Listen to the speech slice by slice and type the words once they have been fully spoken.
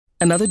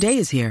Another day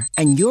is here,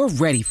 and you're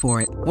ready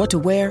for it. What to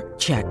wear?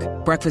 Check.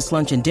 Breakfast,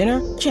 lunch, and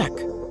dinner? Check.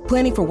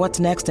 Planning for what's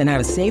next and how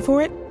to save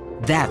for it?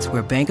 That's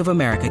where Bank of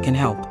America can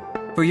help.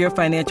 For your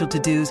financial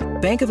to-dos,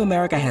 Bank of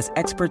America has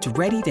experts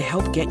ready to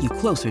help get you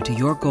closer to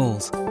your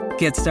goals.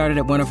 Get started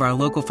at one of our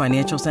local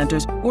financial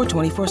centers or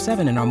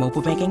 24/7 in our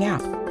mobile banking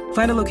app.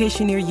 Find a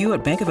location near you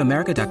at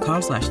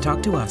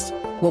bankofamerica.com/talktous.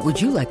 What would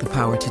you like the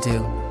power to do?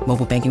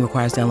 Mobile banking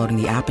requires downloading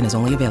the app and is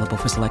only available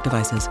for select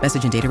devices.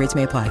 Message and data rates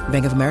may apply.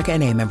 Bank of America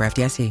N.A., member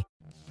FDIC.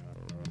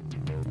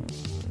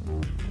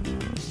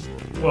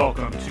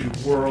 Welcome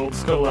to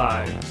Worlds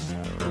Collide,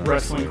 a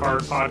wrestling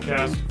card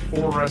podcast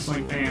for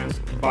wrestling fans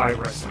by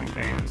wrestling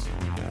fans,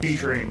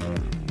 featuring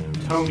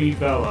Tony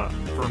Vella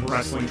from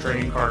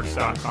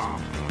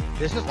WrestlingTradingCards.com.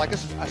 This is like a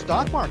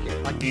stock market.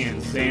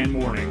 And Zan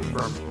Morning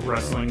from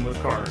Wrestling with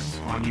Cards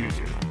on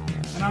YouTube.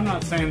 And I'm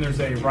not saying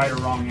there's a right or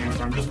wrong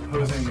answer, I'm just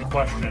posing the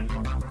question.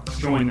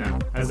 Join them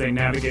as they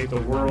navigate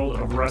the world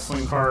of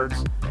wrestling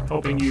cards,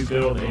 helping you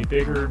build a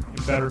bigger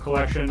and better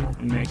collection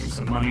and making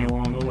some money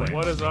along the way.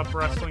 What is up,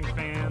 wrestling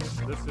fans?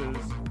 This is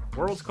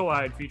Worlds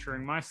Collide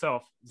featuring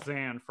myself,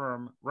 Zan,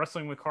 from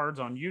Wrestling with Cards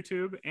on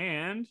YouTube,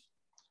 and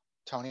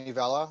Tony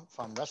Vella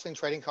from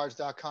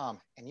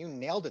WrestlingTradingCards.com. And you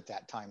nailed it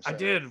that time, sir. I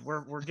did.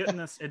 We're getting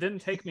this. It didn't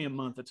take me a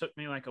month. It took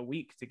me like a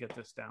week to get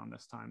this down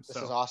this time. This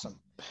is awesome.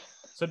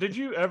 So did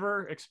you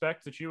ever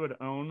expect that you would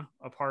own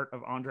a part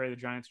of Andre the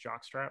Giant's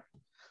jockstrap?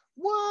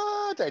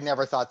 What? I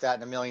never thought that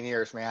in a million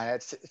years, man.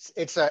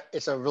 It's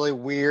a really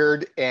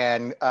weird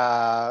and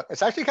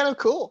it's actually kind of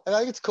cool. I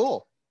think it's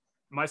cool.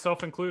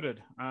 Myself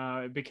included.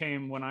 It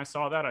became, when I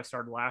saw that, I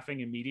started laughing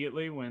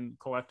immediately when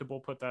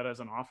Collectible put that as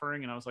an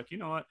offering, and I was like, you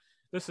know what?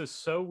 This is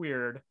so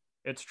weird.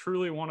 It's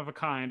truly one of a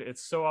kind.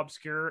 It's so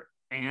obscure,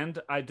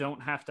 and I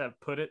don't have to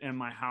put it in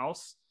my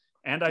house,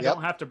 and I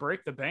don't have to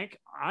break the bank.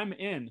 I'm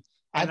in.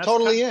 I'm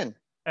totally in.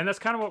 And that's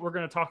kind of what we're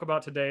going to talk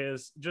about today,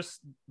 is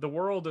just the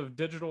world of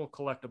digital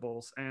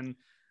collectibles. And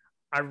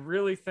I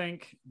really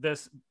think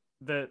this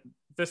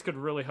could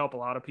really help a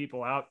lot of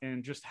people out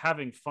in just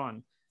having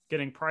fun,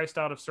 getting priced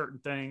out of certain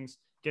things,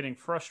 getting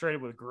frustrated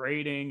with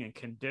grading and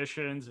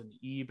conditions and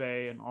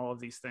eBay and all of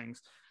these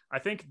things. I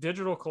think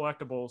digital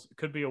collectibles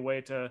could be a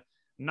way to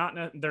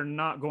they're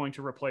not going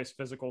to replace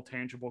physical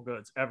tangible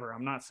goods ever.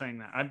 I'm not saying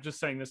that. I'm just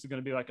saying this is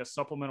going to be like a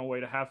supplemental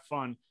way to have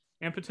fun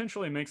and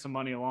potentially make some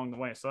money along the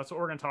way. So that's what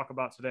we're going to talk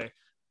about today.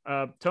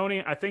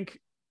 Tony, I think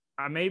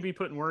I may be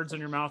putting words in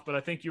your mouth, but I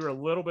think you were a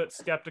little bit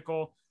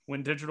skeptical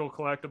when digital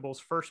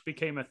collectibles first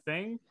became a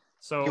thing.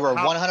 So you were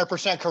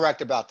 100%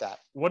 correct about that.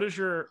 What was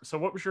your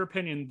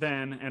opinion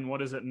then, and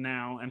what is it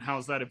now, and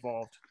how's that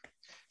evolved?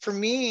 For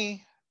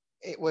me,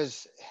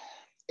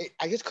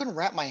 I just couldn't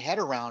wrap my head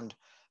around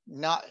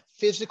not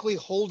physically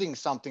holding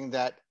something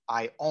that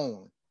I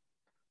own.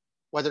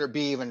 Whether it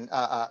be even,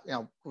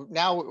 now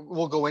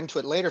we'll go into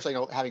it later.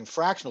 So, having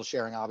fractional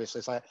sharing,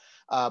 obviously. So,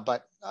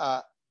 but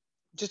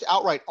just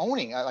outright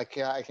owning, I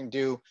can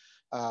do,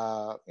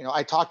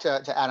 I talked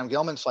to Adam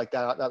Gilman's like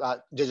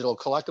that, digital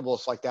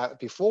collectibles like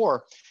that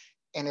before.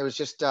 And it was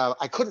just,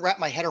 I couldn't wrap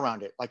my head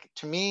around it. Like,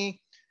 to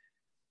me,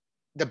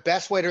 the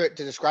best way to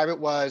describe it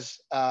was,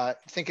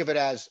 think of it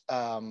as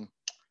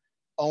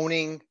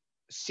owning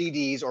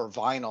CDs or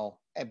vinyl,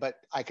 but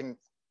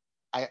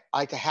I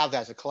like to have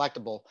that as a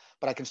collectible,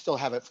 but I can still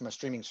have it from a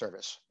streaming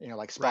service,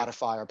 like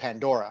Spotify or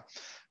Pandora.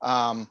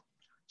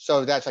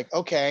 So that's like,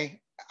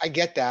 okay, I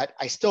get that.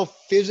 I still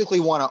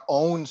physically want to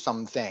own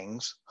some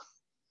things,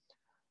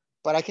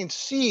 but I can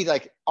see,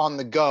 like, on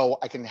the go,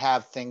 I can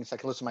have things, I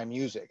can listen to my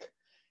music.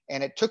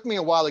 And it took me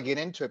a while to get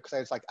into it because I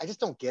was like, I just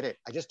don't get it.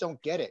 I just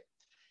don't get it.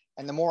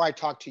 And the more I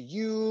talked to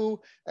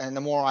you and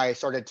the more I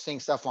started seeing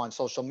stuff on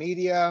social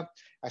media,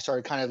 I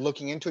started kind of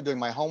looking into it, doing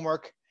my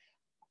homework.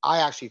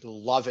 I actually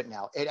love it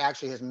now. It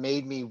actually has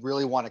made me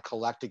really want to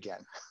collect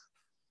again.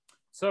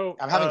 So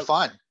I'm having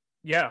fun.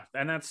 Yeah.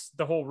 And that's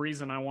the whole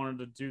reason I wanted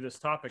to do this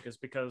topic, is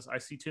because I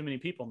see too many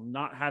people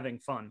not having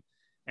fun,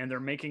 and they're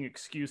making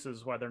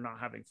excuses why they're not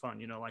having fun.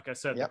 Like I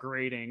said, the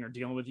grading or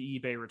dealing with the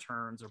eBay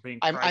returns or being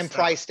I'm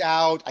priced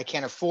out. I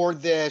can't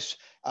afford this.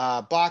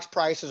 Box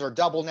prices are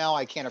double now.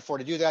 I can't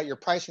afford to do that. You're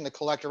pricing the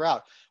collector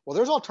out. Well,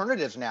 there's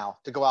alternatives now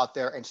to go out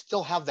there and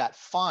still have that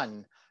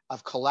fun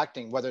of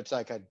collecting, whether it's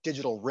like a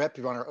digital rip,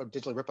 you want to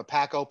digitally rip a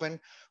pack open,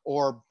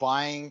 or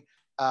buying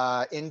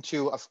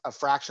into a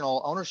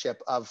fractional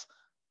ownership of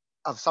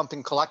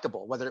something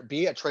collectible, whether it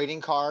be a trading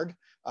card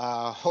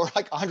or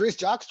like Andre's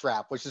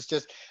jockstrap, which is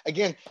just,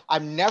 again,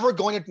 I'm never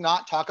going to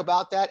not talk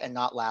about that and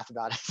not laugh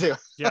about it too.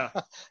 Yeah.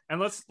 And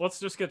let's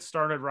just get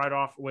started right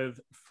off with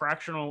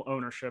fractional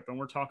ownership. And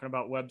we're talking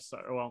about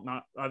website. Well,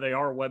 not, they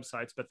are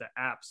websites, but the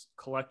apps,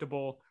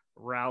 Collectible,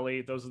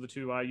 Rally. Those are the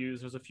two I use.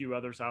 There's a few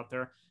others out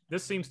there.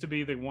 This seems to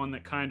be the one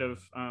that kind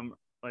of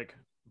like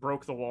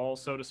broke the wall,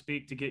 so to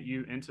speak, to get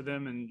you into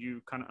them, and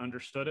you kind of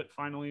understood it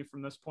finally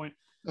from this point.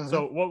 Mm-hmm.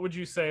 So what would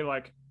you say,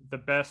 like, we're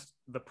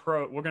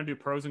going to do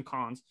pros and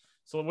cons.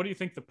 So what do you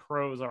think the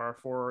pros are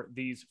for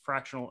these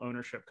fractional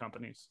ownership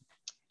companies?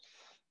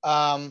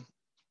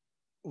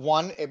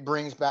 One, it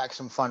brings back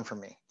some fun for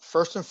me.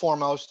 First and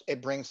foremost,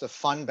 it brings the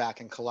fun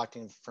back in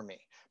collecting for me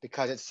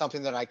because it's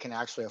something that I can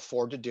actually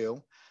afford to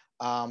do.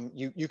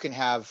 You can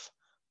have,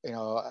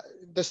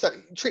 this stuff.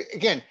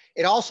 Again,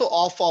 it also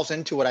all falls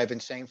into what I've been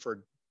saying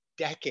for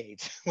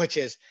decades, which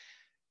is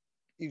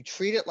you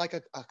treat it like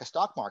a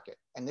stock market,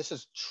 and this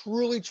is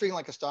truly treating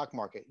like a stock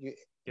market.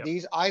 Yep.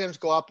 These items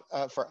go up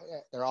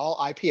they're all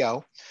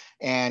IPO,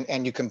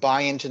 and you can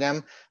buy into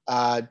them.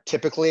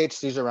 Typically,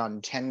 these are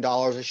around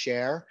 $10 a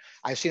share.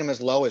 I've seen them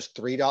as low as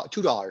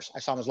 $2. I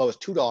saw them as low as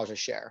 $2 a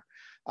share,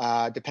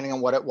 depending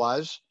on what it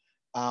was.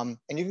 And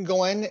you can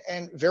go in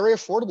and very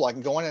affordable. I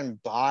can go in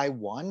and buy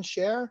 1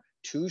 share,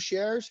 2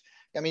 shares.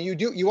 I mean,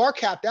 you are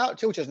capped out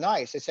too, which is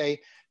nice. They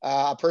say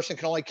a person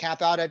can only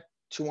cap out at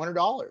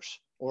 $200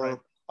 or Right.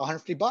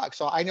 $150.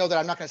 So I know that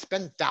I'm not going to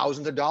spend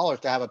thousands of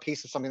dollars to have a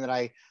piece of something that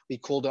I be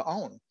cool to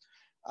own.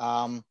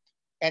 And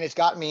it's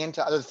gotten me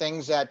into other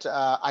things that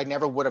I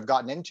never would have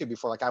gotten into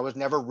before. Like I was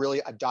never really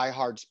a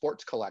diehard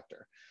sports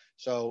collector.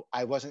 So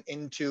I wasn't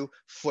into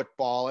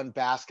football and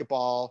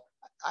basketball.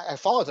 I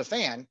follow as a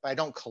fan, but I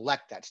don't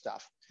collect that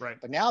stuff. Right.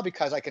 But now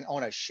because I can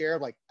own a share,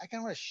 I can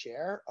own a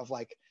share of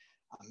like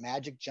a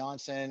Magic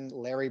Johnson,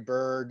 Larry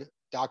Bird,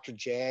 Dr.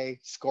 J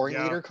scoring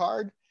leader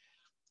card.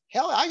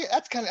 Hell,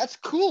 that's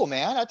cool,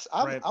 man.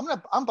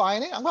 I'm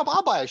buying it.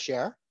 I'll buy a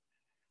share.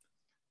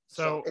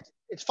 So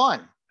it's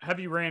fun. Have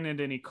you ran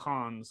into any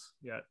cons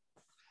yet?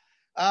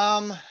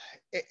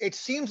 It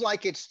seems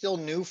like it's still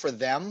new for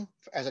them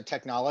as a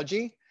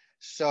technology.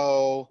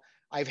 So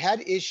I've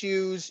had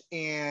issues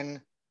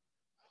in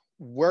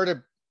where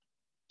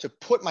to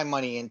put my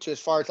money into,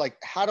 as far as like,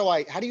 how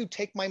do you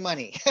take my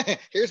money?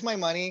 Here's my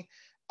money.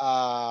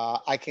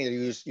 I can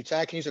use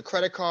a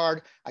credit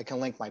card. I can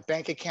link my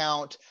bank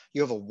account.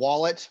 You have a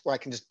wallet where I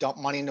can just dump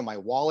money into my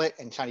wallet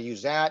and try to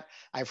use that.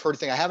 I've heard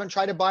things. I haven't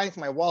tried to buy anything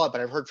from my wallet, but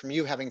I've heard from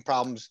you having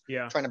problems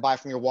trying to buy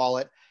from your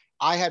wallet.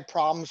 I had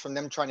problems from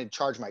them trying to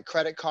charge my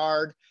credit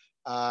card.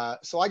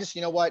 So I just,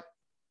 you know what?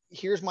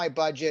 Here's my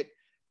budget.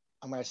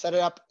 I'm going to set it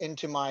up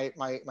into my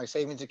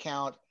savings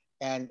account,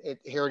 and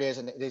here it is.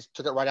 And they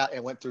took it right out and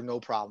it went through no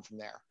problem from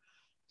there.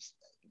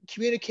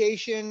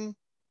 Communication,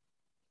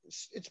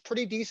 it's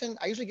pretty decent.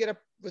 I usually get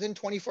within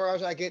 24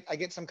 hours. I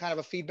get some kind of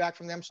a feedback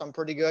from them, so I'm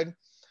pretty good.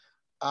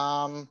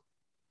 I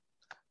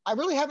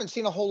really haven't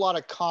seen a whole lot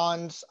of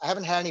cons. I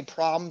haven't had any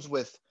problems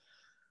with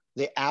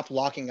the app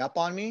locking up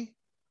on me.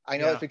 I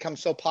know it's become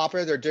so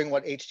popular. They're doing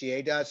what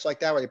HGA does like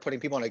that, where they're putting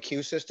people in a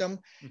queue system.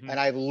 Mm-hmm. And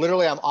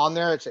I'm on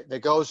there.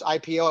 It goes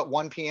IPO at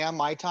 1 p.m.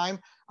 my time.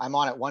 I'm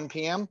on at 1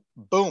 p.m.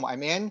 Boom,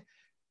 I'm in.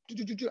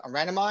 I'm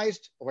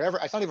randomized or whatever.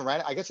 It's not even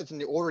random. I guess it's in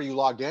the order you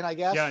logged in, I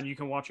guess. Yeah, and you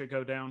can watch it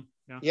go down.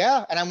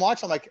 Yeah, and I'm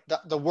watching, like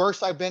the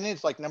worst I've been in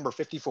is like number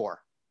 54.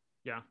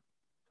 Yeah.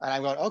 And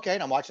I'm going, okay,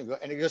 and I'm watching,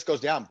 and it just goes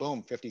down.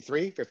 Boom,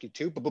 53,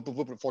 52, boop, boop,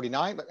 boop, boop,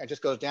 49. But it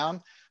just goes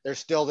down. There's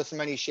still this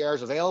many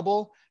shares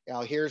available.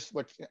 Here's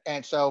what,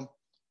 and so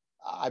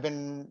I've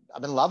been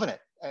loving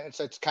it. And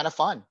it's kind of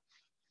fun.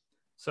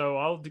 So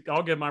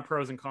I'll give my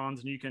pros and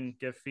cons, and you can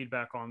give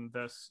feedback on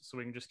this, so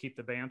we can just keep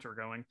the banter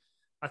going.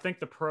 I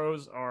think the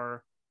pros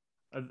are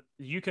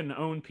you can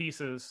own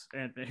pieces,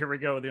 and here we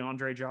go, the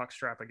Andre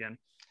jockstrap again.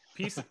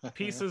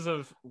 Pieces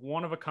of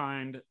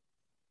one-of-a-kind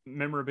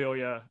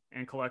memorabilia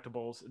and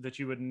collectibles that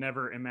you would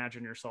never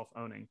imagine yourself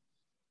owning.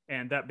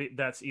 And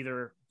that's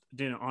either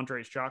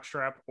Andre's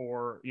jockstrap,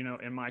 or,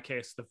 in my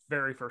case, the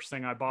very first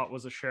thing I bought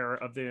was a share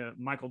of the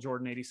Michael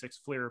Jordan 86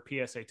 Fleer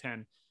PSA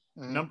 10.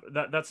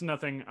 Mm-hmm. That's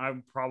nothing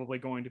I'm probably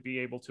going to be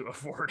able to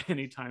afford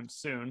anytime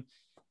soon.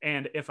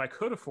 And if I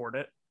could afford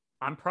it,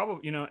 I'm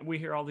probably, we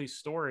hear all these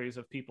stories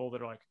of people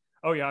that are like,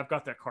 oh yeah, I've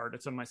got that card.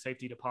 It's in my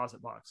safety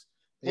deposit box.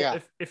 Well,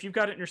 if you've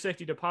got it in your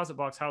safety deposit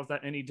box, how's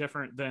that any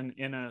different than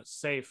in a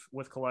safe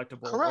with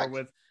collectible? Correct. Or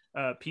with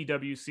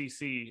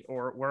PWCC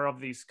or where of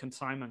these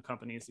consignment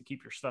companies that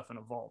keep your stuff in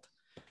a vault?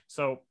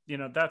 So,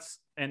 that's,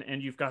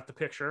 and you've got the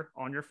picture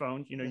on your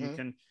phone,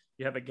 mm-hmm.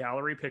 You have a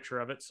gallery picture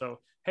of it. So,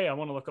 hey, I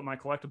want to look at my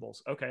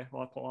collectibles. Okay,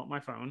 well, I'll pull out my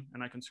phone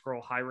and I can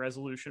scroll high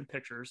resolution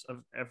pictures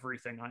of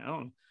everything I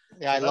own.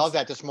 Yeah, so I love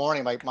that. This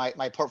morning,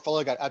 my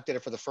portfolio got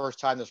updated for the first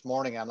time this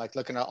morning. I'm like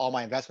looking at all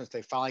my investments.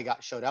 They finally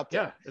showed up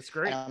there. Yeah, it's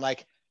great. And I'm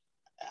like,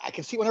 I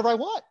can see whenever I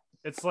want.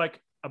 It's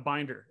like a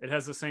binder. It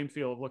has the same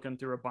feel of looking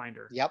through a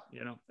binder. Yep.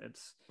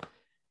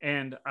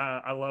 And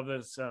I love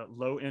this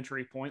low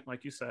entry point,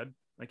 like you said.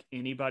 Like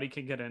anybody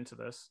can get into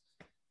this.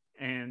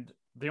 And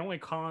the only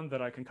con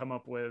that I can come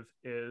up with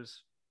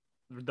is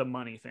the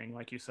money thing.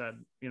 Like you said,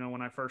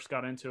 when I first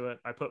got into it,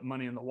 I put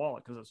money in the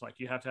wallet because it's like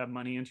you have to have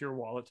money into your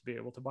wallet to be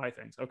able to buy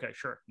things. Okay,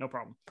 sure, no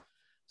problem.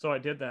 So I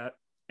did that,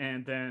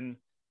 and then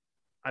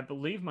I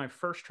believe my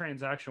first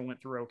transaction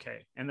went through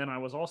okay. And then I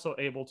was also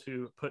able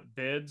to put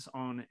bids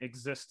on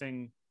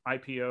existing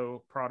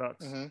IPO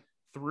products mm-hmm.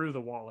 through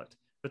the wallet.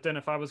 But then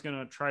if I was going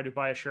to try to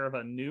buy a share of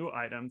a new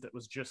item that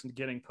was just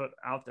getting put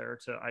out there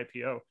to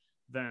IPO,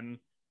 then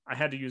I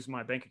had to use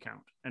my bank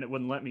account and it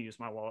wouldn't let me use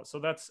my wallet.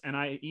 So and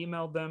I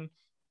emailed them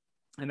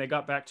and they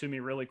got back to me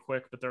really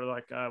quick, but they're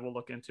like, we'll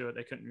look into it.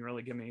 They couldn't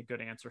really give me a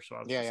good answer. So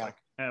I was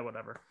like,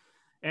 whatever.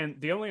 And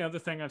the only other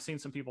thing I've seen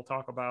some people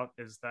talk about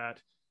is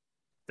that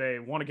they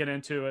want to get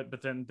into it,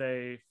 but then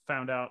they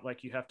found out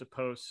like you have to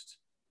post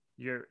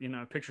your,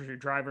 pictures of your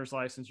driver's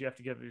license, you have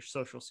to give your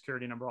social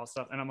security number, all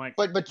stuff. And I'm like,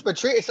 but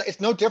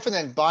it's no different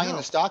than buying in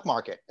the stock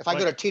market. If I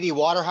go to TD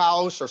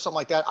Waterhouse or something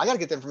like that, I got to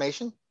get the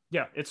information.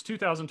 Yeah, it's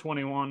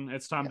 2021.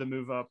 It's time to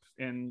move up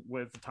in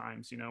with the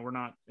times. We're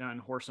not on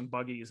horse and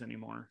buggies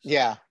anymore. So.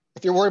 Yeah.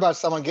 If you're worried about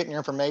someone getting your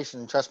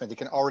information, trust me, they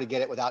can already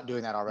get it without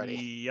doing that already.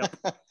 Yep.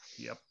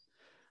 Yep.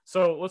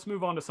 So let's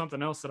move on to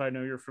something else that I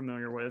know you're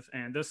familiar with.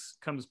 And this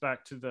comes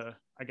back to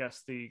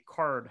the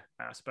card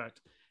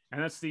aspect.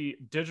 And that's the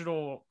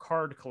digital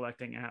card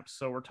collecting apps.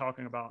 So we're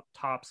talking about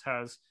Topps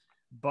has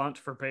Bunt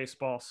for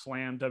baseball,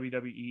 Slam,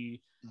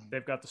 WWE.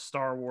 They've got the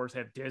Star Wars, they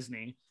have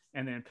Disney.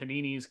 And then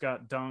Panini's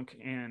got Dunk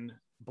and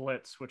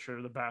Blitz, which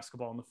are the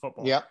basketball and the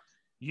football. Yep.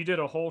 You did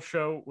a whole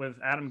show with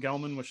Adam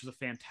Gelman, which is a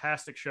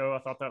fantastic show. I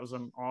thought that was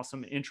an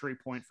awesome entry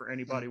point for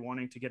anybody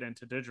wanting to get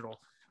into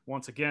digital.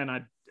 Once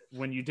again,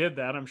 when you did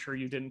that, I'm sure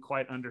you didn't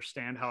quite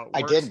understand how it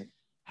works. I didn't.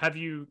 Have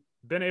you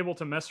been able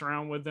to mess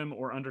around with them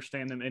or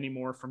understand them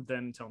anymore from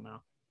then until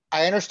now?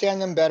 I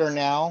understand them better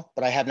now,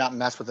 but I have not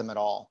messed with them at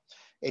all.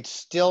 It's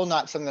still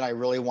not something that I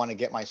really want to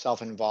get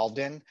myself involved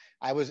in.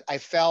 I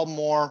fell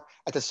more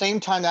at the same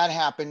time that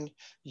happened.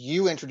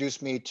 You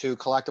introduced me to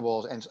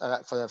collectibles and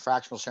for the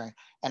fractional sharing,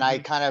 and I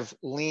kind of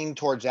leaned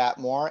towards that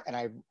more. And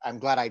I'm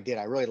glad I did.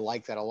 I really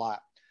like that a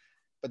lot.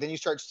 But then you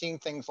start seeing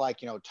things like,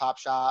 Top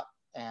Shop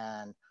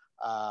and,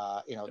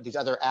 these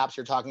other apps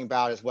you're talking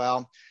about as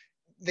well.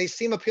 They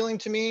seem appealing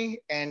to me.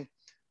 And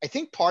I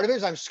think part of it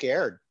is I'm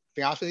scared, to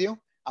be honest with you.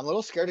 I'm a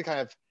little scared to kind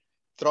of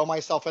throw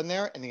myself in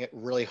there and then get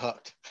really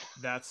hooked.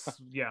 That's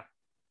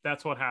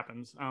what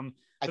happens.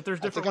 But there's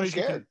different ways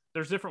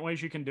there's different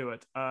ways you can do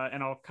it.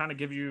 And I'll kind of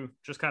give you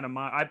just kind of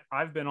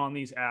I've been on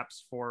these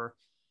apps for,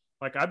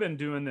 like, I've been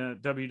doing the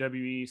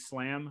WWE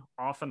Slam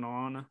off and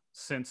on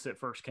since it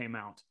first came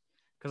out.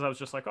 Cause I was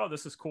just like, oh,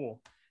 this is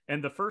cool.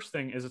 And the first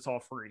thing is it's all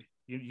free.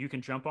 You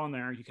can jump on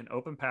there, you can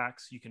open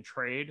packs, you can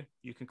trade,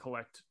 you can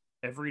collect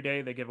every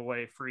day. They give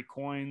away free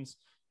coins.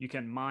 You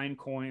can mine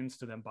coins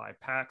to then buy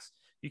packs.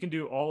 You can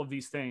do all of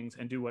these things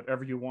and do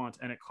whatever you want.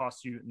 And it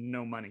costs you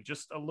no money,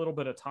 just a little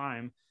bit of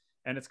time.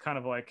 And it's kind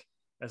of like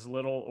as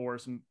little or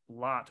as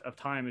lot of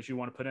time as you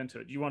want to put into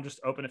it. You want to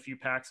just open a few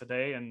packs a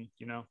day and,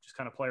 just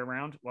kind of play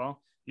around.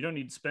 Well, you don't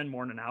need to spend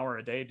more than an hour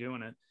a day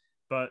doing it.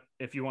 But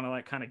if you want to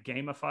like kind of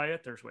gamify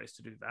it, there's ways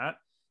to do that.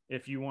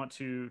 If you want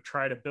to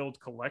try to build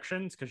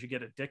collections because you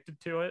get addicted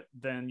to it,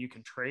 then you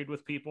can trade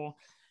with people.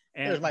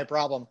 And there's my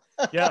problem.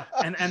 Yeah.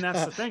 And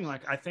that's the thing.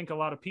 Like, I think a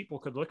lot of people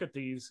could look at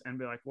these and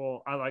be like,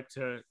 well,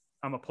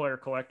 I'm a player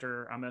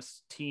collector. I'm a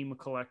team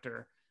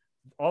collector.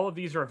 All of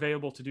these are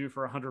available to do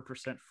for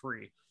 100%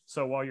 free.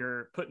 So while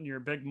you're putting your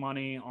big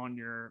money on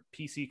your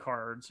PC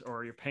cards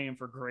or you're paying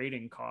for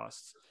grading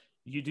costs,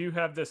 you do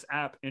have this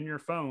app in your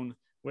phone,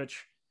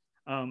 which,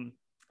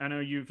 I know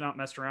you've not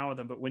messed around with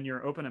them, but when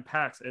you're opening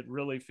packs, it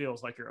really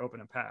feels like you're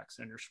opening packs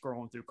and you're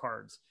scrolling through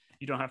cards.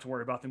 You don't have to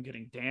worry about them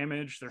getting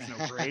damaged. There's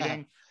no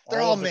grading.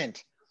 They're all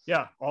mint.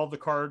 Yeah. All the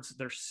cards,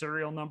 there's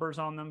serial numbers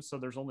on them. So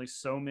there's only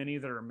so many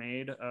that are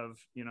made of,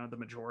 the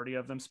majority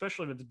of them,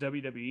 especially with the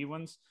WWE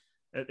ones.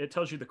 It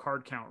tells you the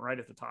card count right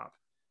at the top.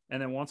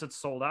 And then once it's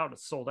sold out,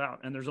 it's sold out.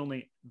 And there's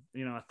only,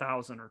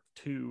 1,000 or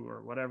 2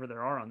 or whatever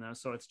there are on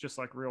this. So it's just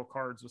like real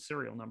cards with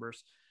serial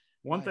numbers.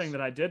 One thing that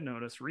I did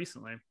notice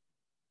recently,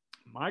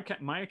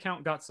 my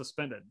account got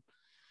suspended.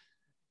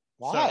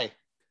 Why? So,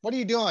 what are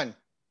you doing?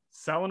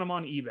 Selling them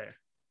on eBay.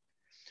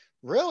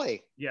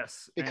 Really?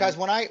 Yes. Because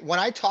when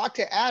I talked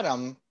to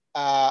Adam,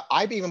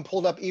 I've even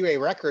pulled up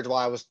eBay records while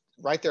I was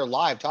right there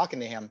live talking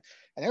to him,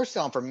 and they were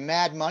selling for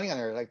mad money on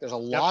there. Like there's a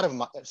lot of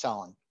them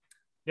selling.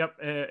 Yep.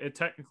 It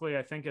technically,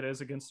 I think it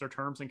is against their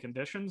terms and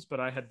conditions,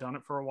 but I had done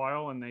it for a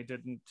while and they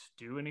didn't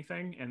do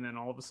anything. And then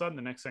all of a sudden,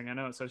 the next thing I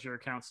know, it says your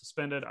account's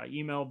suspended. I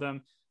emailed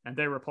them and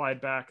they replied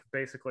back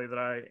basically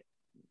that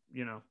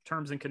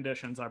terms and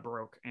conditions I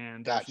broke,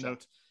 and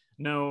there's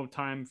no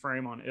time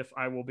frame on if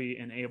I will be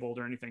enabled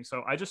or anything.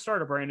 So I just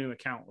started a brand new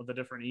account with a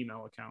different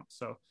email account.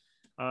 So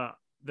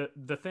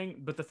the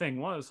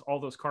thing was, all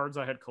those cards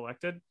I had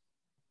collected,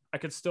 I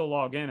could still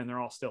log in and they're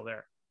all still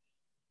there.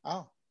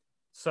 Oh.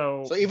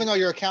 So even though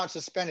your account's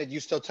suspended,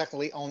 you still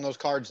technically own those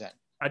cards then?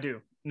 I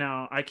do.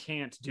 Now I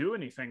can't do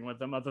anything with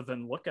them other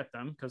than look at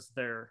them because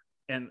they're,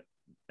 and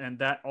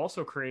that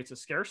also creates a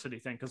scarcity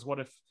thing. Because what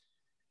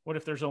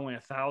if there's only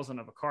 1,000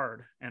 of a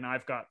card and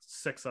I've got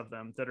 6 of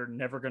them that are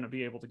never going to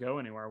be able to go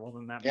anywhere? Well,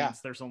 then that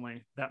means there's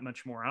only that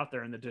much more out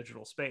there in the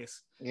digital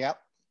space. Yep.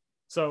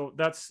 So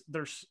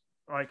there's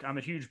like, I'm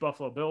a huge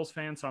Buffalo Bills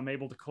fan, so I'm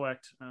able to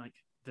collect like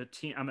the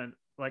team.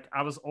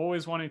 I was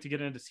always wanting to get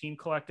into team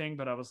collecting,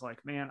 but I was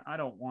like, man, I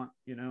don't want,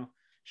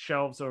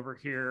 shelves over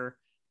here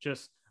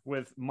just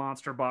with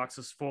monster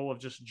boxes full of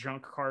just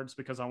junk cards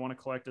because I want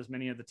to collect as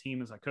many of the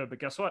team as I could. But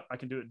guess what? I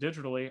can do it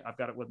digitally. I've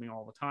got it with me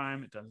all the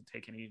time. It doesn't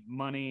take any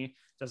money,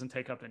 doesn't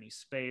take up any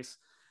space.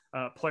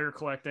 Player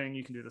collecting,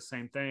 you can do the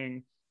same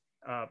thing.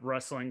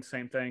 Wrestling,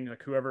 same thing.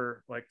 Like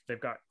whoever, like they've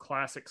got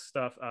classic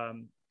stuff.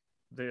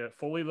 the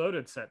fully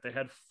loaded set. They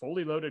had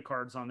fully loaded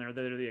cards on there.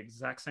 They're the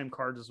exact same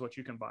cards as what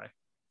you can buy.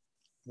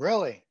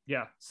 Really?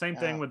 Yeah. Same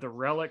thing with the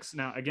relics.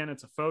 Now, again,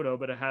 it's a photo,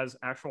 but it has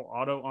actual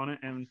auto on it.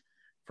 And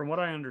from what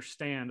I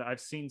understand, I've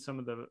seen some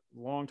of the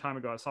long time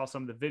ago, I saw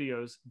some of the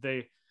videos.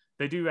 They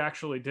do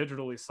actually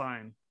digitally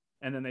sign,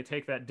 and then they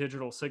take that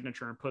digital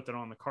signature and put that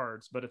on the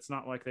cards, but it's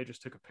not like they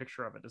just took a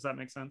picture of it. Does that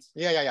make sense?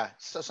 Yeah.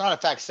 So it's not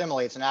a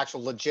facsimile. It's an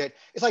actual legit.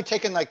 It's like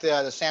taking like the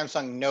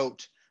Samsung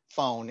Note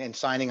phone and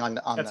signing on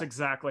that's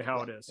exactly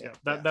how it is.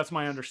 That's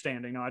my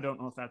understanding. Now, I don't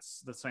know if that's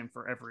the same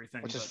for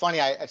everything, which is funny.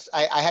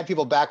 I had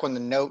people back when the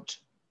Note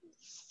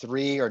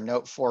 3 or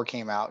Note 4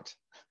 came out,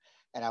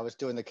 and I was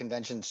doing the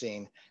convention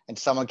scene, and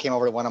someone came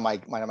over to one of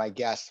my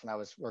guests when I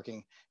was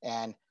working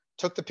and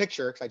took the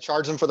picture, because I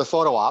charged them for the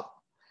photo op.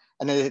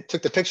 And then they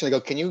took the picture and they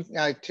go, can you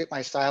now take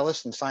my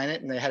stylus and sign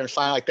it? And they had him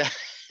sign like that.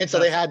 And so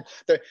they had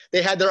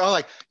their own,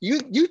 like, you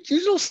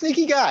little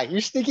sneaky guy,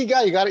 you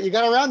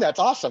got around that. It's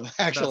awesome,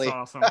 actually.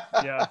 That's awesome.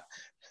 Yeah.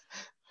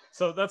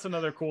 So that's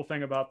another cool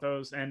thing about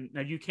those. And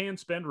now you can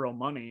spend real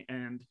money.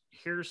 And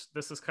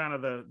this is kind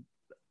of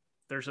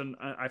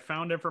I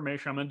found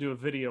information. I'm going to do a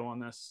video on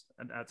this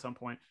at some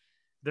point.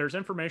 There's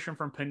information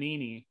from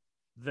Panini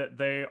that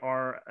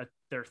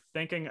they're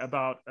thinking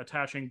about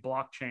attaching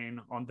blockchain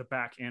on the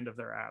back end of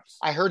their apps.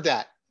 I heard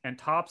that. And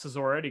Topps has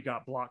already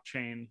got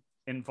blockchain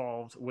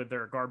involved with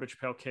their Garbage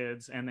Pail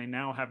Kids, and they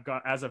now have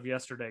got, as of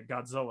yesterday,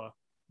 Godzilla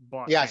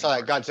blockchain. Yeah, I saw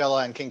that,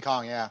 Godzilla and King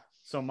Kong, yeah.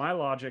 So my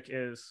logic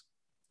is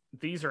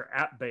these are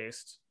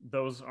app-based.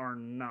 Those are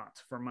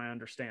not, from my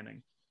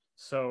understanding.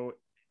 So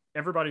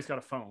everybody's got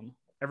a phone.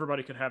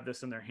 Everybody could have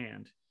this in their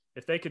hand.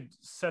 If they could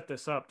set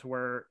this up to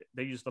where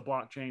they use the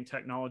blockchain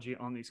technology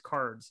on these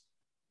cards,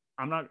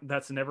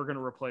 that's never going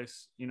to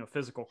replace,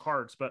 physical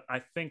cards, but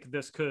I think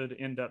this could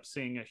end up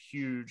seeing a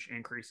huge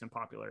increase in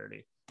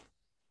popularity.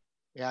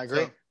 Yeah, I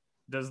agree. So,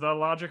 does the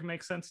logic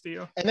make sense to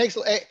you?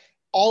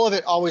 All of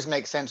it always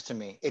makes sense to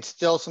me. It's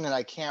still something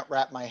I can't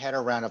wrap my head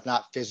around of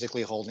not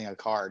physically holding a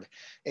card.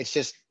 It's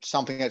just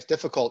something that's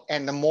difficult.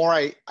 And the more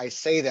I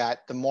say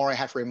that, the more I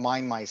have to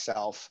remind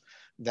myself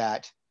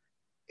that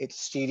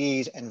it's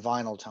CDs and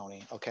vinyl,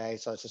 Tony. Okay.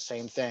 So it's the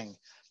same thing.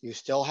 You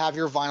still have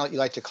your vinyl you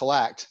like to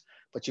collect,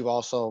 but you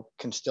also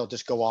can still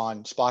just go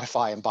on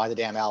Spotify and buy the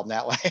damn album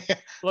that way.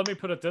 Let me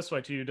put it this way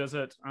to you. Does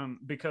it,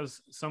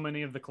 because so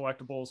many of the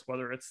collectibles,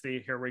 whether it's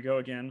here we go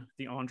again,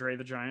 the Andre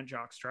the Giant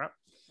jockstrap,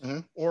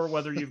 or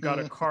whether you've got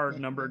a card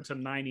numbered to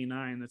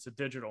 99 that's a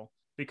digital,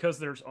 because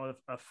there's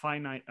a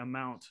finite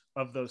amount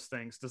of those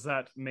things, does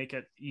that make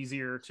it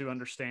easier to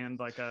understand,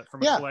 like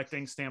from a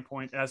collecting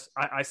standpoint? As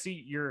I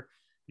see your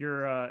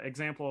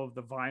example of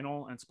the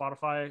vinyl and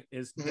Spotify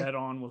is dead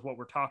on with what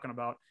we're talking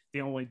about.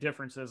 The only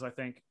difference is, I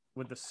think,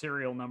 with the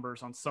serial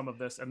numbers on some of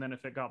this, and then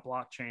if it got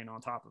blockchain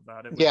on top of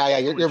that,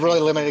 you're really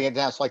limiting it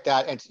down. It's like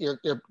that, and you're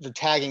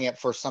tagging it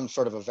for some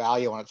sort of a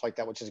value on it's like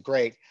that, which is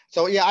great.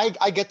 So yeah,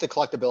 I get the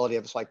collectability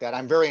of it's like that.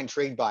 I'm very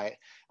intrigued by it.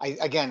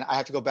 I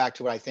have to go back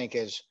to what I think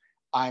is,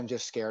 I'm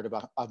just scared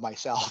of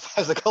myself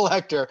as a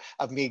collector,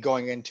 of me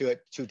going into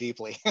it too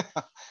deeply.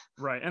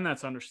 Right, and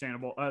that's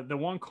understandable. The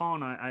one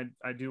con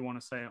I do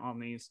want to say on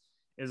these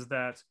is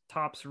that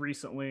Topps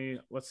recently,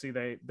 let's see,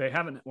 they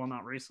haven't, well,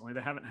 not recently,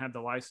 they haven't had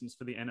the license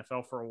for the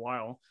NFL for a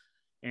while,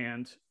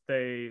 and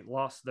they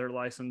lost their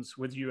license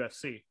with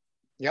UFC.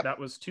 Yep. That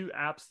was two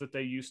apps that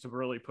they used to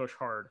really push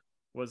hard,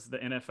 was the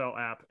NFL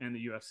app and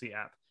the UFC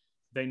app.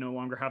 They no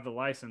longer have the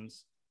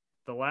license.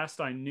 The last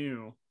I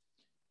knew,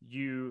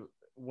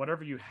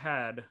 whatever you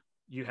had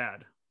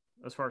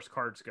as far as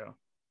cards go.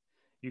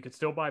 You could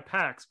still buy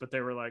packs, but they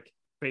were like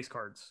base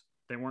cards.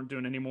 They weren't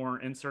doing any more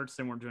inserts.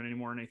 They weren't doing any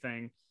more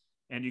anything.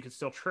 And you could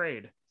still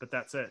trade, but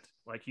that's it.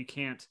 Like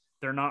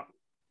they're not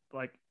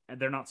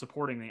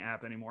supporting the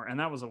app anymore. And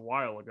that was a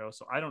while ago.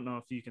 So I don't know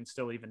if you can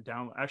still even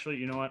download. Actually,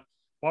 you know what?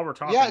 While we're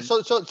talking. Yeah.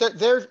 So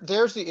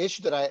there's the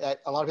issue that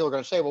a lot of people are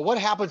going to say, well, what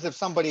happens if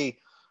somebody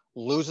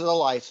loses a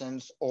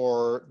license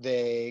or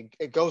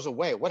it goes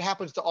away? What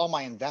happens to all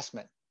my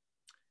investment?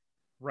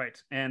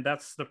 Right. And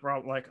that's the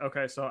problem. Like,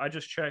 okay, so I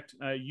just checked,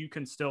 you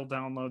can still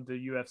download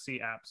the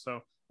UFC app.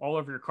 So all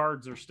of your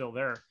cards are still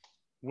there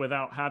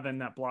without having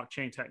that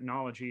blockchain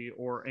technology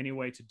or any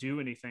way to do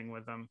anything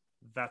with them.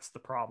 That's the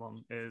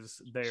problem.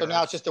 So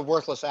now it's just a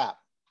worthless app.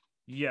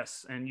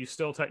 Yes. And you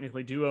still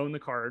technically do own the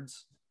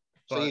cards.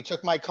 So you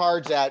took my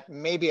cards that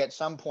maybe at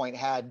some point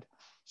had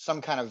some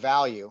kind of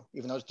value,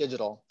 even though it's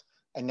digital,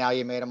 and now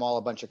you made them all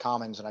a bunch of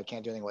commons and I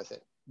can't do anything with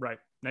it. Right.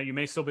 Now you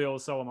may still be able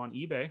to sell them on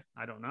eBay.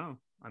 I don't know.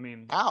 I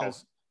mean, how?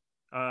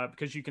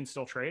 Because you can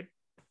still trade.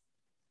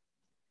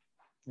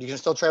 You can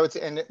still trade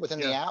within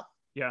the app?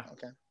 Yeah.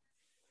 Okay.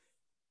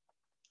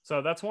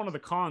 So that's one of the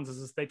cons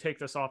is they take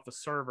this off the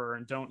server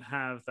and don't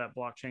have that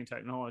blockchain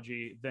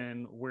technology,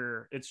 then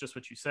it's just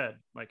what you said.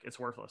 Like, it's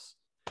worthless.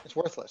 It's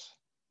worthless.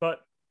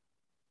 But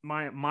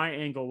my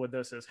angle with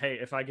this is, hey,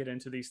 if I get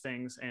into these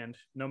things and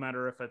no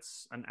matter if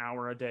it's an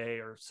hour a day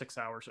or 6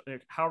 hours,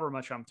 however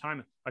much I'm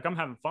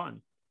having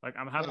fun. Like,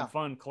 I'm having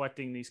fun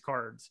collecting these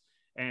cards.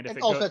 And if And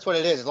it also goes, that's what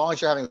it is. As long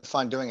as you're having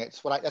fun doing it,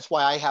 that's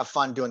why I have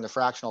fun doing the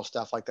fractional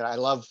stuff like that.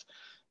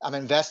 I'm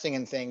investing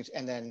in things,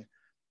 and then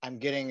I'm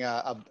getting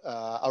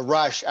a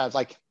rush of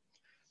like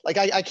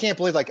I can't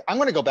believe, like, I'm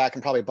going to go back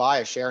and probably buy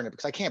a share in it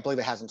because I can't believe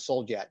it hasn't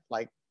sold yet.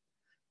 Like,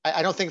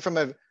 I don't think some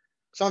of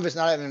it's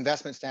not an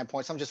investment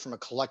standpoint, some just from a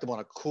collectible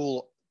and a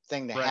cool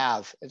thing to Right.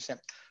 have.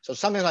 So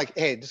something like,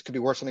 hey, this could be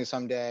worth something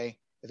someday.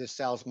 If this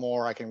sells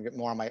more, I can get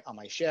more on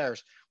my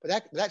shares.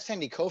 But that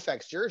Sandy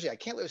Koufax jersey, I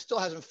can't believe it still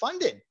hasn't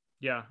funded.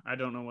 yeah, I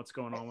don't know what's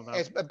going on with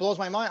that. It blows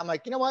my mind. I'm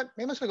like, you know what?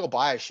 Maybe I'm just gonna go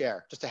buy a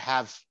share just to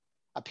have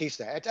a piece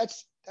of that.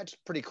 That's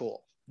pretty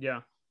cool.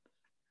 Yeah.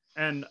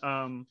 And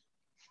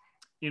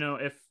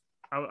if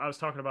I was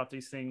talking about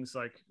these things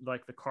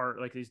like the card,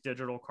 like these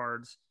digital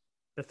cards,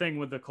 the thing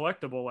with the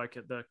collectible, like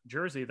the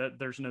jersey, that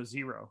there's no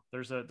zero.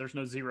 There's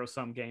no zero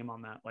sum game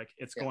on that. Like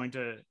it's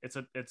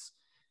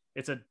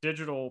a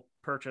digital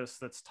purchase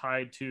that's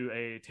tied to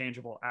a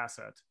tangible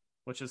asset,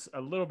 which is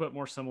a little bit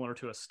more similar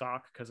to a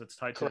stock because it's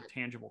tied to a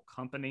tangible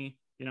company,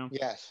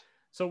 Yes.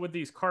 So with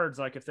these cards,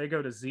 like if they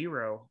go to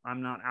zero,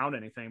 I'm not out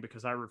anything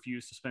because I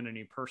refuse to spend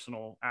any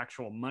personal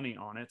actual money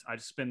on it. I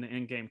just spend the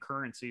in-game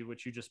currency,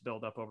 which you just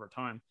build up over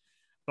time.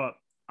 But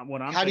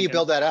how do you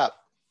build that up?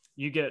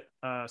 You get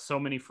so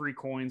many free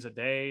coins a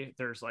day.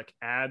 There's like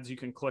ads you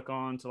can click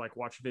on to like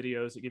watch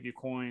videos that give you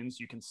coins.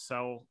 You can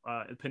sell.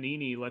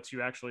 Panini lets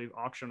you actually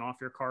auction off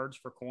your cards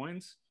for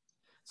coins.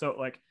 So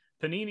like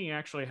Panini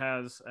actually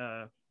has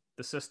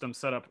the system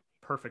set up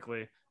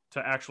perfectly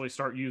to actually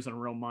start using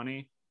real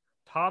money.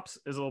 Topps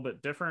is a little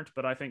bit different,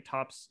 but I think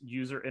Topps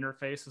user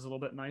interface is a little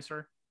bit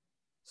nicer.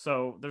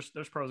 So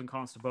there's pros and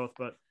cons to both,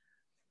 but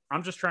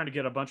I'm just trying to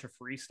get a bunch of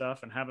free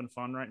stuff and having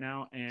fun right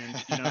now. And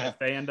if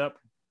they end up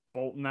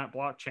bolting that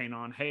blockchain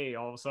on, hey,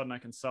 all of a sudden I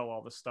can sell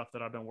all this stuff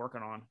that I've been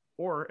working on.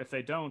 Or if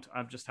they don't,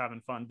 I'm just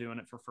having fun doing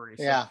it for free.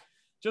 Yeah. So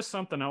just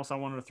something else I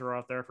wanted to throw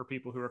out there for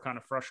people who are kind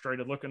of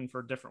frustrated, looking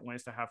for different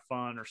ways to have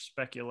fun or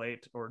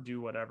speculate or do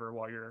whatever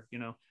while you're,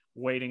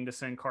 waiting to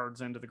send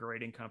cards into the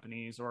grading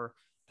companies or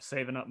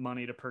saving up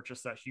money to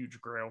purchase that huge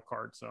grail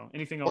card. So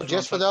anything else? Well,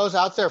 just for those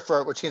out there,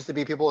 which seems to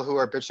be people who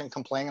are bitching,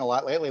 complaining a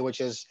lot lately,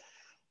 which is,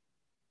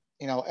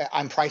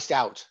 I'm priced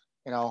out,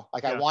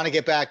 I want to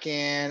get back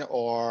in,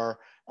 or,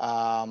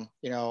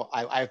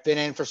 I've been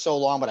in for so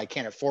long, but I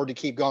can't afford to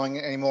keep going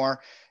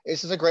anymore.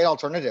 This is a great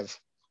alternative.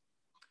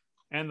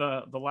 And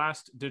the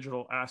last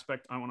digital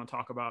aspect I want to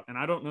talk about, and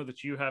I don't know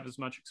that you have as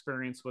much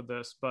experience with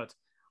this, but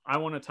I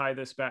want to tie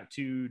this back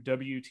to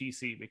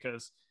WTC,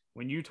 because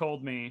when you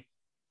told me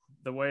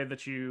the way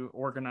that you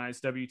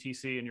organized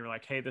WTC and you're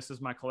like, hey, this is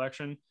my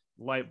collection,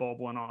 light bulb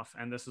went off.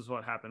 And this is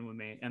what happened with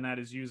me. And that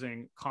is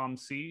using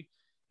ComC.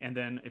 And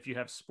then if you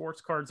have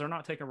sports cards, they're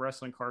not taking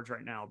wrestling cards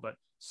right now, but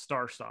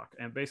Star Stock.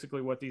 And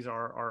basically what these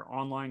are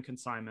online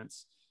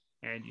consignments,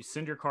 and you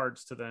send your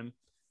cards to them.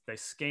 They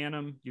scan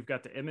them. You've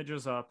got the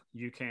images up.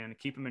 You can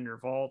keep them in your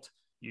vault.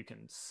 You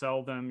can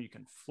sell them. You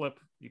can flip.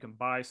 You can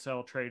buy,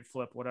 sell, trade,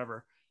 flip,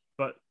 whatever.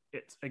 But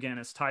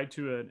it's tied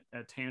to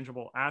a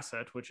tangible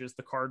asset, which is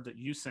the card that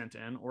you sent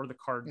in or the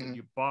card that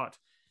you bought.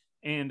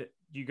 And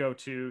you go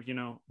to,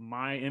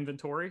 my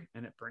inventory,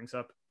 and it brings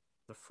up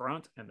the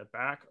front and the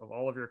back of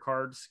all of your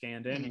cards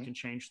scanned in. You can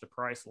change the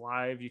price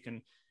live.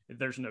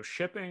 There's no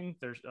shipping.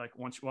 There's like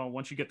once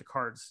you get the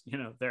cards,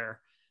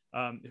 there,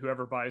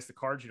 whoever buys the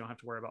cards, you don't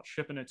have to worry about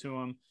shipping it to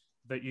them.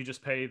 That you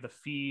just pay the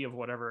fee of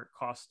whatever it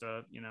costs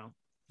to,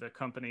 the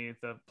company,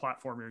 the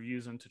platform you're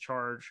using to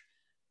charge.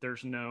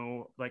 There's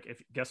no, like,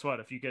 guess what?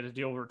 If you get a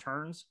deal with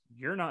returns,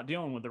 you're not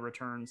dealing with the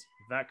returns,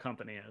 that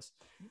company is.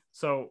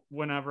 So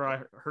whenever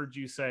I heard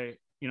you say,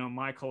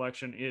 my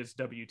collection is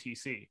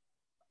WTC,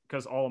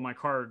 because all of my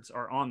cards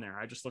are on there,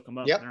 I just look them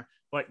up. Yep. And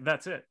like,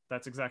 that's it.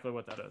 That's exactly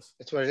what that is.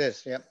 That's what it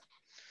is. Yep.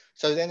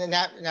 So then in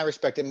that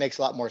respect, it makes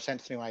a lot more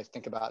sense to me when I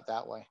think about it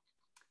that way.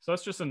 So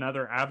it's just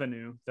another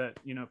avenue that,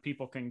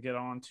 people can get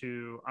on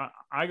to.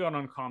 I got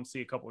on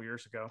ComC a couple of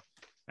years ago,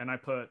 and I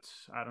put,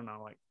 I don't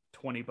know, like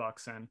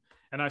 $20 in,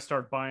 and I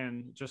started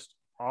buying just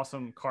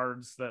awesome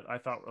cards that I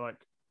thought were like,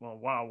 well,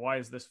 wow, why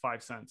is this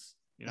 5 cents?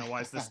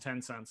 Why is this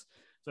 10 cents?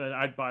 So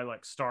I'd buy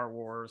like Star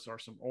Wars or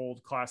some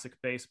old classic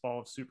baseball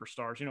of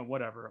superstars,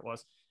 whatever it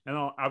was. And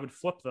I would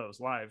flip those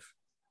live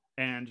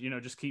and,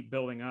 just keep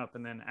building up.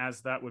 And then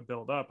as that would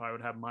build up, I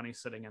would have money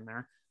sitting in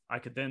there. I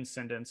could then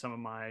send in some of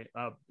my,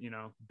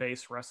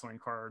 base wrestling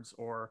cards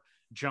or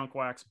junk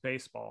wax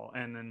baseball.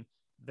 And then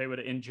they would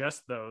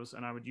ingest those,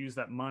 and I would use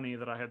that money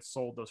that I had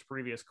sold those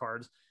previous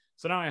cards.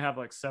 So now I have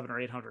like 700 or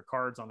 800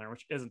 cards on there,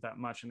 which isn't that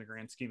much in the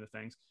grand scheme of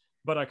things,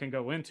 but I can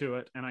go into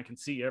it and I can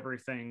see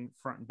everything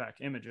front and back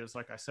images.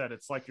 Like I said,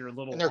 it's like your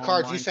little, and their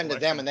cards you send collection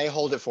to them and they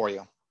hold it for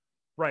you.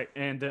 Right.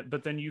 And,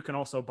 but then you can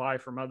also buy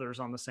from others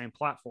on the same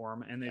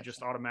platform, and they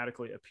just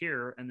automatically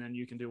appear. And then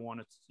you can do one.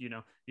 It's,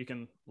 you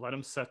can let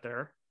them sit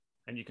there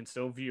and you can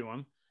still view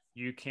them.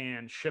 You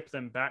can ship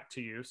them back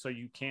to you, so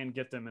you can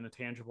get them in a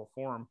tangible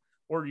form,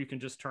 or you can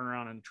just turn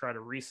around and try to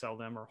resell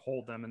them or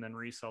hold them and then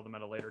resell them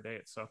at a later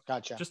date. So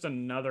gotcha. Just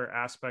another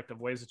aspect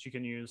of ways that you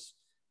can use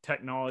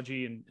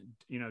technology and,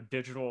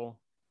 digital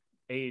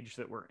age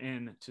that we're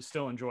in to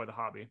still enjoy the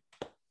hobby.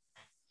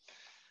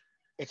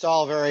 It's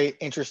all very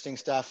interesting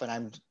stuff, and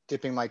I'm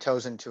dipping my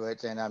toes into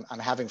it, and I'm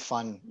having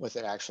fun with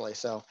it, actually.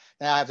 So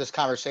now I have this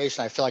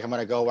conversation. I feel like I'm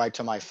going to go right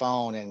to my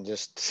phone and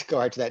just go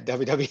right to that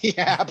WWE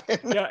app.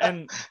 Yeah,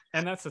 and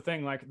that's the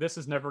thing. Like, this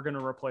is never going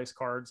to replace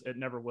cards. It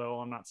never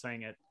will. I'm not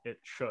saying it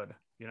should.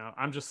 You know,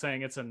 I'm just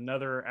saying it's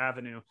another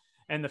avenue.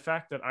 And the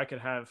fact that I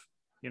could have,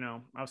 you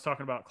know, I was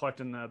talking about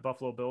collecting the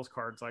Buffalo Bills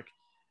cards. Like,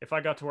 if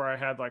I got to where I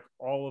had like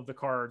all of the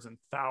cards and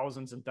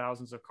thousands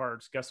of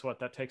cards, guess what?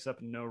 That takes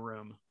up no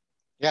room.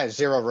 Yeah,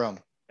 zero room.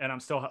 And I'm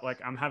still like,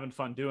 I'm having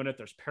fun doing it.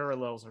 There's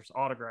parallels, there's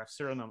autographs,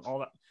 serial number, all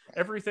that.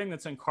 Everything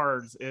that's in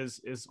cards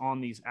is on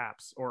these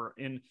apps, or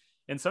in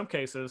some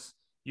cases,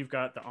 you've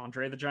got the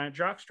Andre the Giant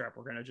jockstrap.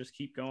 We're going to just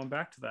keep going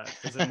back to that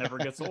because it never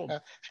gets old.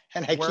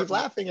 And I keep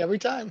laughing every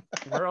time.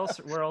 where else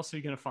are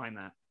you going to find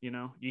that? You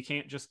know, you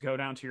can't just go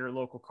down to your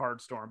local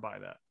card store and buy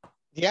that.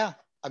 Yeah.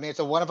 I mean, it's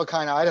a one of a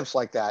kind items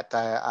like that.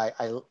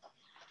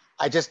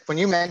 I just, when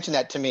you mentioned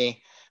that to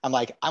me, I'm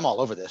like, I'm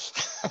all over this.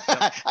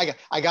 Yep.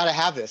 I got to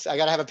have this. I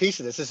got to have a piece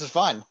of this. This is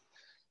fun.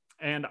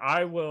 And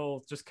I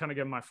will just kind of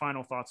give my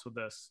final thoughts with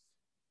this.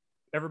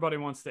 Everybody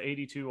wants the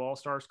 82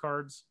 All-Stars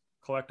cards.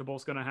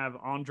 Collectibles going to have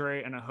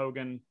Andre and a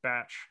Hogan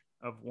batch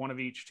of one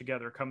of each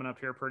together coming up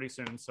here pretty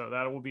soon. So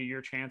that will be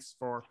your chance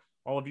for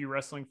all of you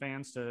wrestling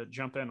fans to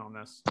jump in on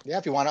this. Yeah,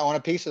 if you want to own a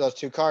piece of those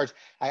two cards.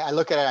 I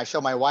look at it, I show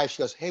my wife,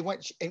 she goes, hey,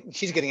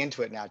 she's getting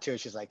into it now too.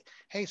 She's like,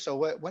 hey,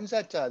 so when's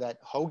that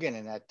Hogan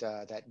and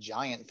that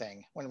Giant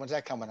thing? When's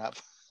that coming up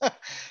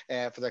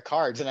for the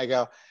cards? And I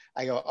go,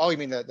 oh, you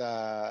mean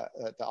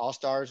the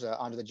All-Stars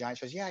onto the Giant?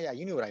 She goes, yeah,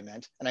 you knew what I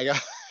meant. And I go,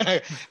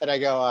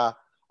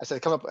 I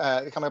said,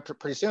 come up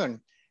pretty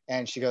soon.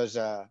 And she goes,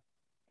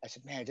 I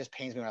said, man, it just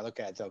pains me when I look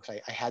at it though, because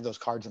I had those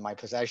cards in my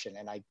possession,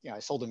 and I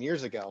sold them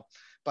years ago.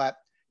 But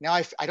now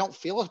I don't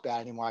feel as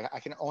bad anymore. I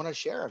can own a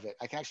share of it.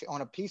 I can actually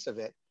own a piece of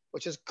it,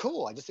 which is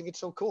cool. I just think it's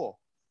so cool.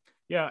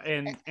 Yeah,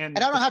 and I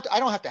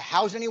don't have to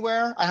house it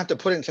anywhere. I don't have to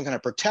put it in some kind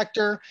of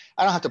protector.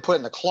 I don't have to put it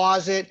in the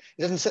closet.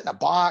 It doesn't sit in a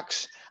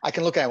box. I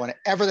can look at it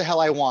whenever the hell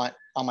I want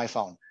on my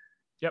phone.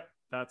 Yep,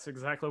 that's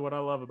exactly what I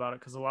love about it,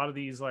 because a lot of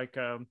these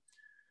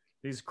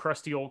these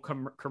crusty old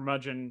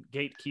curmudgeon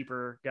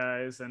gatekeeper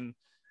guys, and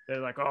they're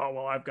like, oh,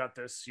 well, I've got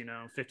this,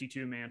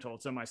 52 mantle.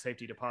 It's in my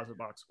safety deposit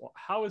box. Well,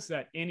 how is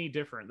that any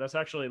different? That's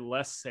actually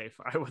less safe,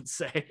 I would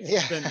say,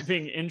 than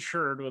being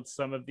insured with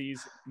some of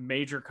these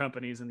major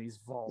companies in these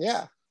vaults.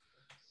 Yeah.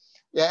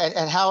 Yeah.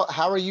 And how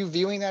are you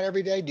viewing that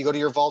every day? Do you go to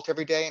your vault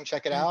every day and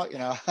check it out?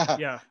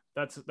 Yeah,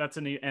 that's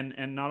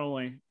and not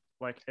only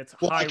like it's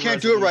well, I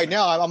can't do it right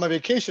now. I'm on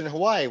vacation in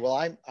Hawaii. Well,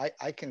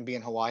 I can be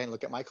in Hawaii and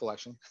look at my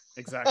collection.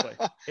 Exactly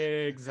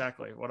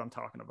what I'm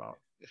talking about.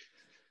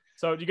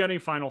 So, do you got any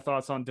final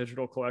thoughts on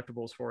digital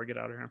collectibles before we get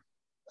out of here?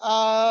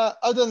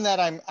 Other than that,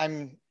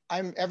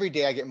 I'm every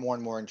day I get more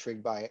and more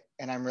intrigued by it,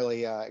 and I'm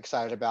really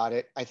excited about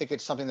it. I think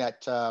it's something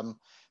that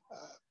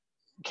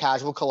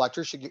casual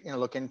collectors should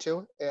look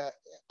into.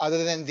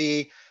 Other than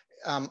the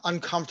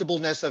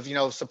uncomfortableness of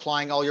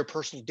supplying all your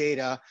personal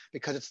data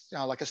because it's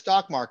like a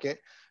stock market,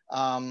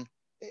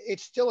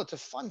 it's a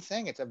fun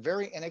thing. It's a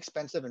very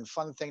inexpensive and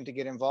fun thing to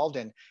get involved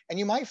in, and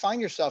you might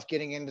find yourself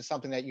getting into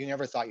something that you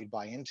never thought you'd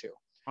buy into.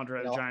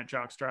 Andre the Giant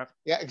jockstrap.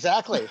 Yeah,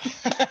 exactly.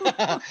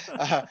 I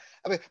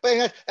mean,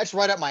 but that's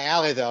right up my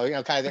alley,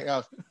 though. Kind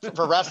of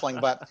for wrestling.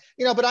 But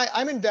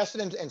I'm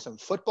invested in some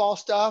football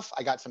stuff.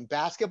 I got some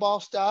basketball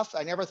stuff.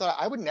 I never thought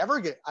I would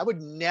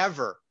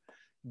never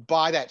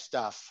buy that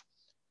stuff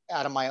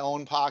out of my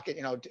own pocket.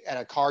 At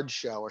a card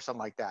show or something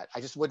like that. I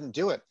just wouldn't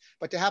do it.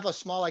 But to have a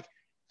small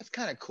that's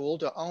kind of cool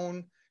to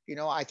own.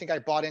 I think I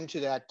bought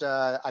into that.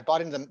 I bought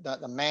into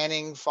the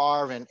Manning,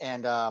 Favre,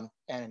 and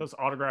those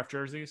autographed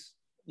jerseys.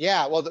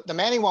 Yeah, well, the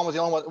Manning one was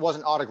the only one that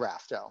wasn't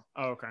autographed, though.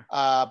 Oh, okay.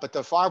 But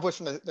the Favre was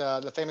from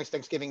the famous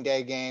Thanksgiving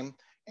Day game,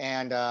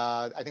 and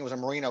I think it was a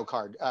Marino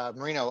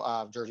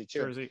jersey too.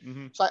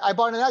 Mm-hmm. So I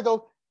bought it, and I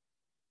go,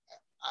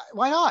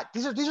 why not?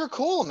 These are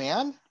cool,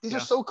 man. These are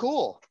so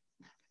cool.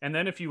 And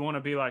then if you want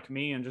to be like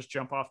me and just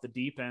jump off the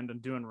deep end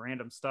and doing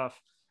random stuff,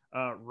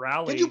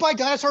 Rally. Did you buy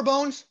dinosaur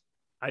bones?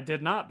 I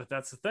did not, but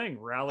that's the thing.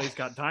 Rally's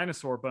got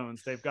dinosaur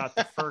bones. They've got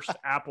the first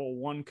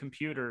Apple I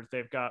computers.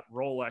 They've got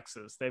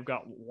Rolexes. They've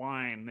got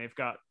wine. They've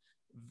got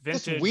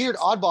vintage. Just weird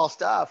oddball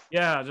stuff.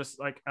 Yeah, just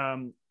like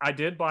I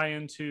did buy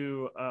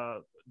into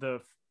the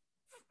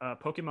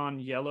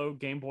Pokemon Yellow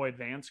Game Boy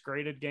Advance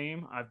graded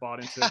game. I bought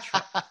into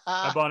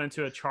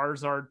a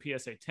Charizard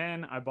PSA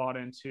 10. I bought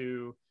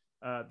into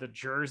the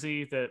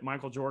jersey that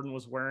Michael Jordan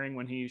was wearing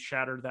when he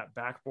shattered that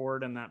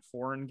backboard in that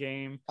foreign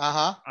game.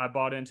 I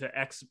bought into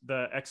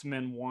the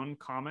X-Men 1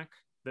 comic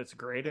that's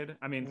graded.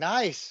 I mean,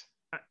 nice.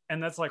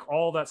 And that's like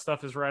all that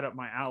stuff is right up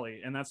my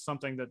alley. And that's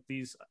something that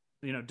these,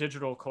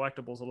 digital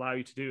collectibles allow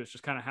you to do, is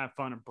just kind of have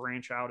fun and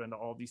branch out into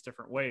all these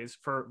different ways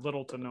for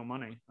little to no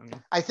money.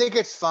 I think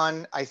it's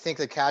fun. I think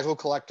the casual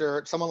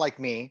collector, someone like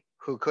me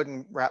who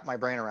couldn't wrap my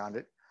brain around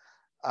it,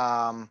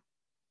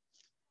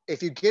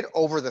 if you get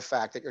over the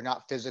fact that you're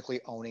not physically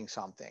owning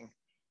something,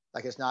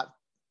 like it's not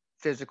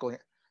physical,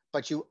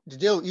 but you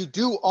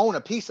do own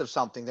a piece of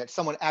something that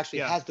someone actually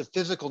has the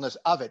physicalness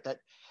of it. That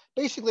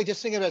basically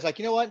just think of it as like,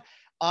 you know what?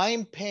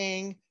 I'm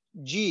paying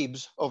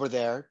Jeebs over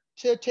there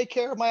to take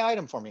care of my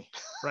item for me.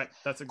 Right.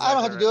 That's exactly I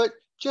don't have to do it.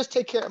 Just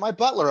take care. My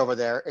butler over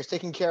there is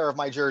taking care of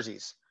my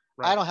jerseys.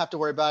 Right. I don't have to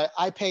worry about it.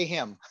 I pay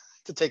him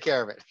to take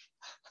care of it.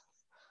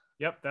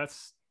 Yep.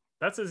 That's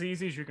as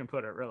easy as you can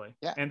put it, really.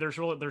 Yeah. And there's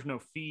no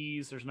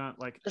fees. There's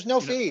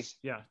no fees.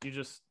 Yeah. You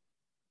just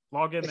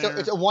log in there.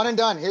 It's a one and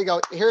done. Here you go.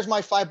 Here's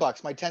my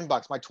 $5, my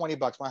 $10, my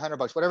 $20, my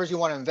 $100, whatever you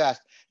want to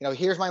invest.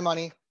 Here's my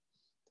money.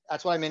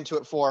 That's what I'm into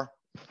it for.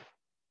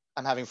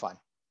 I'm having fun.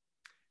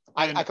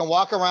 I can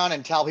walk around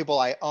and tell people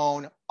I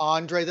own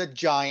Andre the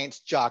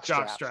Giant's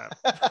jockstrap.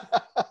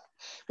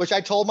 Which I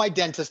told my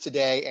dentist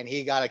today, and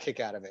he got a kick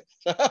out of it.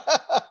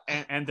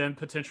 and then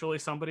potentially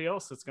somebody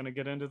else that's going to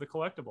get into the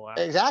collectible app.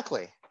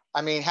 Exactly.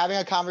 I mean, having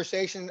a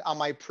conversation on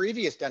my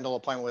previous dental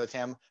appointment with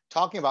him,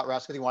 talking about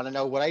wrestling, he wanted to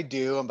know what I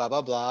do and blah,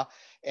 blah, blah.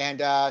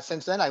 And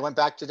since then, I went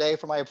back today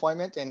for my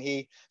appointment, and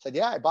he said,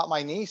 yeah, I bought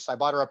my niece. I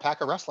bought her a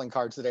pack of wrestling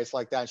cards today. It's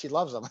like that. And she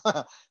loves them.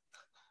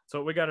 So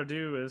what we got to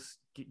do is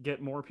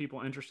get more people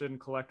interested in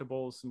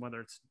collectibles, and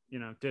whether it's,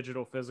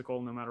 digital,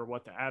 physical, no matter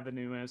what the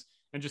avenue is,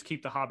 and just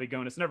keep the hobby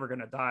going. It's never going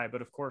to die,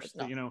 but of course,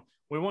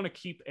 we want to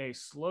keep a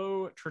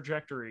slow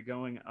trajectory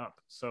going up.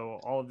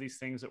 So all of these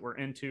things that we're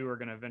into are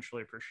going to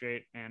eventually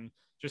appreciate and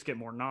just get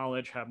more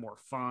knowledge, have more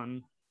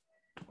fun,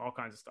 all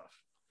kinds of stuff.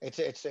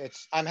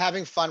 I'm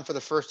having fun for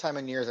the first time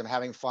in years. I'm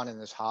having fun in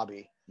this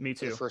hobby. Me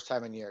too. For the first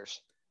time in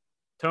years.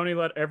 Tony,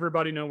 let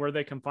everybody know where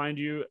they can find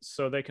you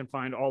so they can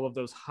find all of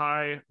those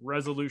high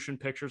resolution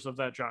pictures of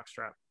that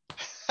jockstrap.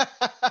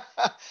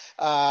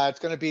 It's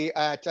going to be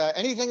at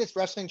anything that's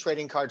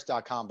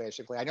WrestlingTradingCards.com,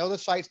 basically. I know the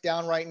site's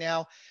down right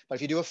now, but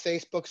if you do a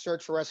Facebook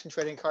search for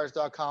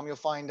WrestlingTradingCards.com, you'll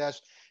find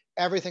us.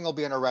 Everything will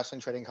be under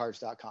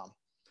WrestlingTradingCards.com.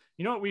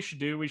 You know what we should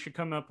do? We should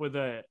come up with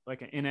an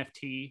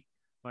NFT,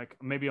 like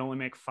maybe only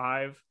make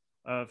 5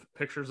 of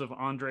pictures of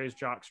Andre's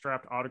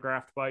jockstrap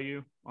autographed by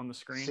you on the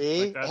screen.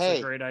 See, that's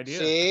a great idea.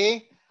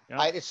 See,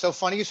 yep. It's so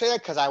funny you say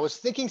that, because I was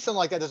thinking something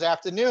like that this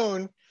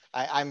afternoon.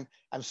 I'm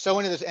so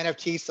into this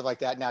NFT stuff like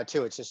that now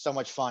too. It's just so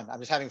much fun. I'm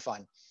just having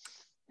fun.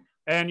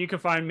 And you can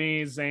find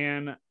me,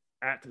 Zan,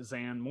 at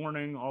Zan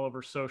Morning, all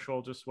over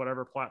social, just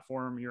whatever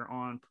platform you're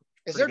on.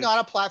 Is there not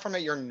a platform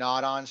that you're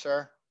not on,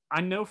 sir?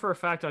 I know for a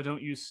fact I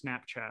don't use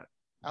Snapchat.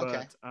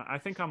 Okay. But I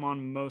think I'm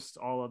on most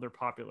all other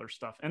popular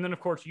stuff. And then, of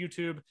course,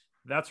 YouTube.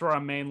 That's where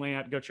I'm mainly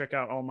at. Go check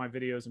out all my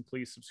videos and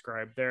please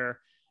subscribe there.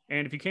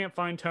 And if you can't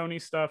find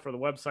Tony's stuff or the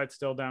website's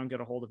still down, get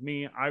a hold of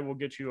me. I will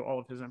get you all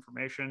of his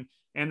information,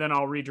 and then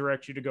I'll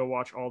redirect you to go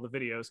watch all the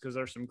videos, because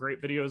there's some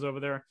great videos over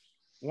there.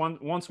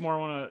 Once more, I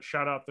want to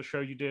shout out the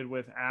show you did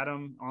with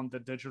Adam on the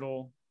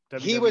digital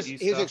WWE He was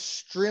stuff.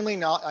 extremely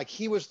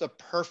he was the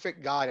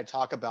perfect guy to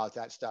talk about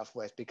that stuff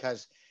with,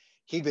 because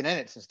he'd been in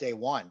it since day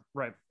one.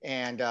 Right.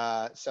 And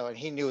so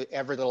he knew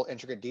every little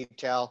intricate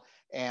detail,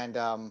 and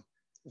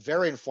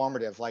very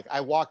informative. Like, I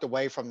walked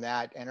away from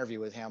that interview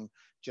with him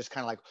just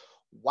kind of like,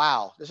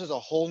 wow, this is a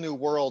whole new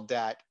world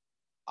that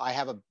I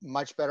have a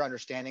much better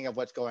understanding of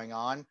what's going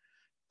on.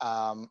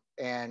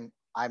 And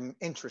I'm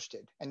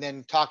interested. And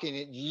then talking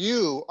to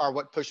you are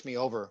what pushed me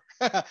over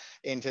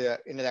into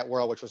that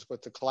world, which was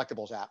with the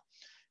collectibles app.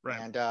 Right.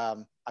 And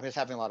I'm just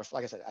having a lot of,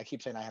 like I said, I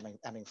keep saying I'm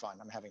having fun.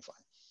 I'm having fun.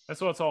 That's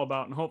what it's all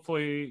about. And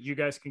hopefully you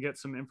guys can get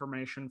some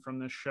information from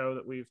this show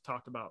that we've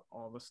talked about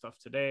all this stuff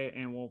today.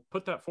 And we'll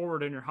put that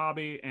forward in your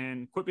hobby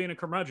and quit being a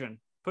curmudgeon.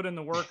 Put in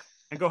the work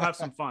and go have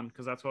some fun,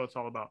 because that's what it's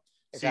all about.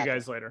 Exactly. See you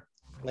guys later.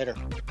 Later.